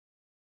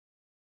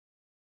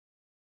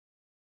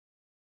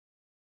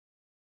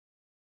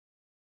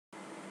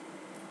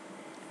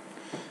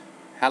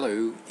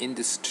Hello, in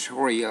this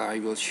tutorial I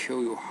will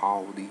show you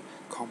how the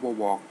combo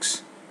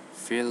box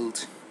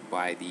filled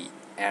by the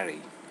array.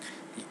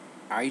 The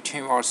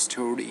item are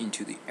stored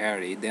into the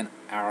array, then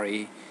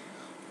array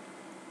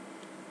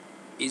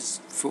is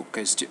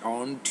focused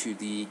on to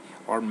the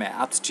or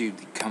mapped to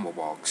the combo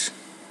box.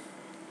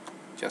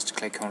 Just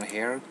click on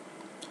here.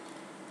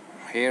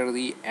 Here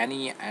the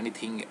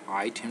anything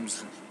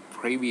items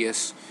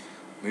previous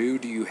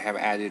mode you have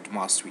added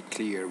must be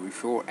clear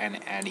before and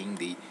adding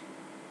the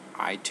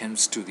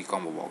items to the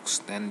combo box.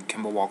 Then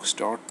combo box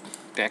dot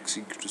text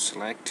equal to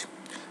select.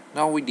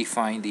 Now we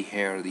define the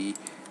here the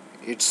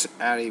its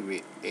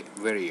array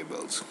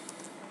variables.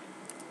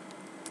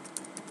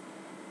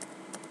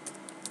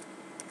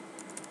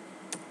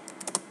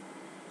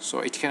 So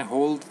it can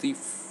hold the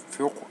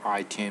 4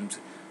 items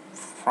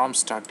from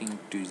starting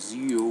to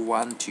 0,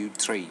 1, 2,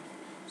 3.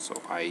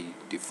 So I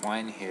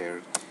define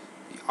here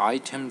the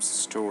items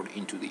stored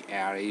into the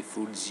array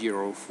food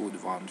 0,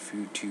 food 1,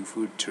 food 2,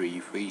 food 3,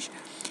 which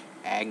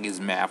egg is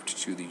mapped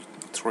to the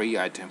 3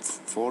 items,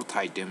 4th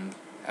item,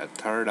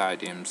 3rd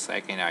item,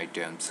 2nd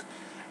items,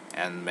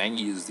 and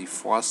menu is the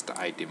first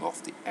item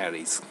of the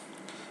arrays.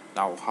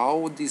 Now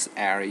how these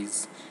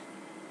arrays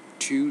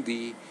to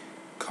the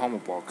combo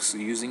box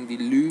using the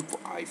loop,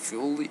 I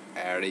fill the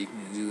array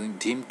using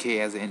dim_k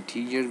as an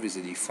integer which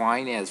is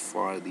defined as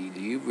for the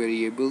loop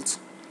variables.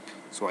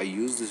 So I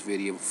use this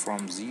variable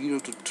from 0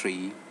 to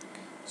 3.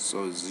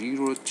 So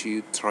 0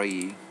 to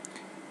 3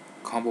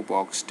 combo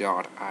box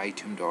dot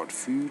item dot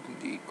food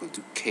equal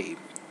to k.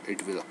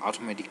 It will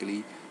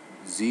automatically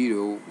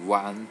 0,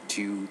 1,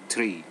 2,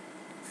 3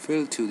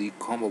 fill to the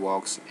combo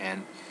box,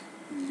 and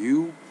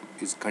loop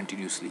is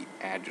continuously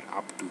added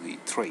up to the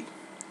 3.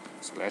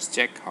 So let's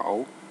check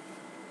how.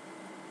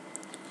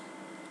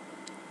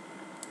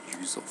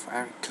 Use of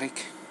array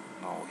click.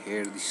 Now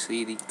here we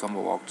see the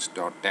combo box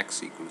dot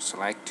text equal to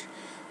select.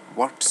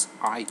 What's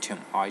item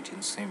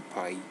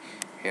simply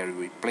here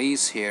we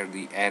place here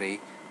the array,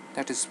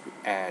 that is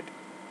add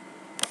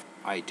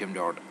item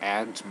dot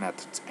add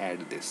methods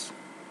add this.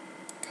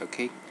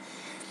 Okay,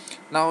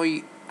 now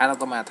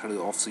another method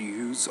of the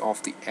use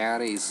of the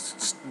array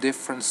is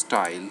different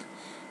style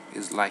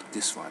is like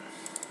this one.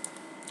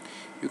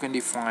 You can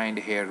define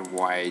here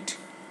void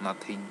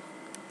nothing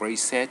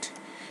preset.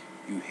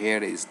 You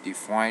here is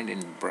defined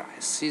in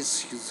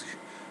braces. Use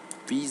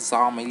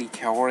pizza,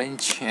 milk,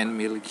 orange, and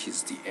milk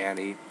is the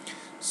array.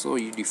 So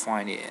you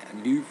define a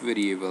loop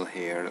variable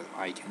here.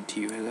 I can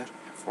tell that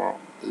for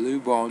low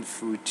bound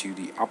food to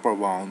the upper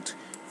bound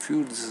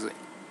food, this is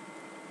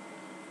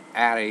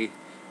array.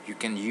 You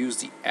can use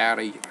the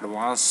array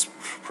advanced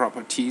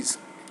properties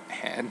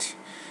and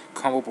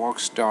combo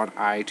box dot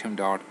item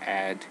dot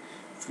add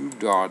food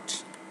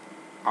dot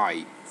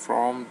I.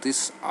 From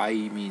this I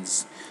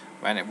means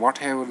when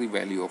whatever the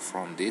value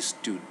from this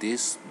to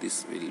this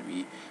will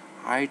be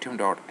item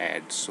dot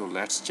add. So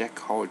let's check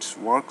how it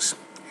works.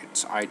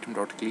 It's item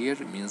dot clear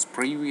means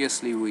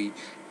previously we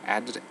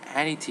added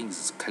anything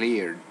is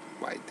cleared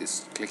by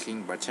this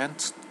clicking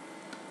buttons.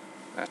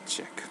 Let's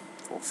check.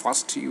 For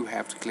first you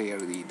have to clear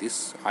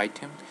this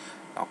item.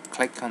 Now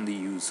click on the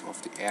use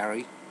of the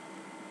array.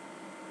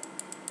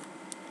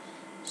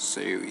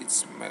 So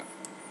it's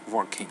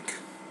working.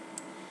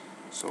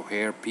 So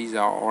here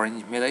pizza,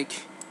 orange, milk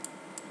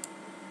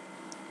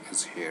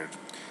is here.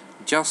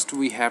 Just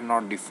we have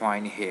not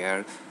defined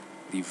here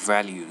the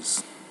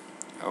values.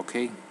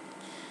 Okay,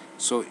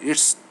 so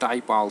its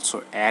type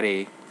also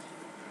array,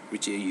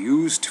 which is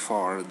used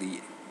for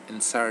the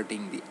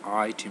inserting the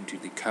item to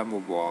the combo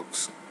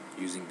box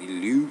using the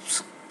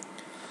loops.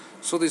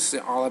 So this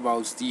is all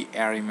about the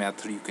array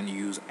method. You can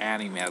use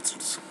any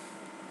methods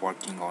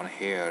working on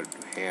here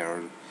to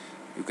here.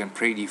 You can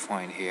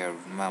predefine here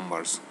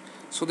numbers.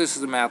 So this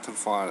is the method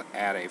for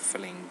array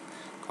filling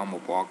combo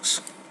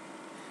box.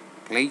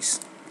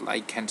 Please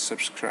like and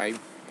subscribe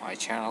my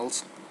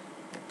channels.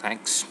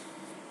 Thanks.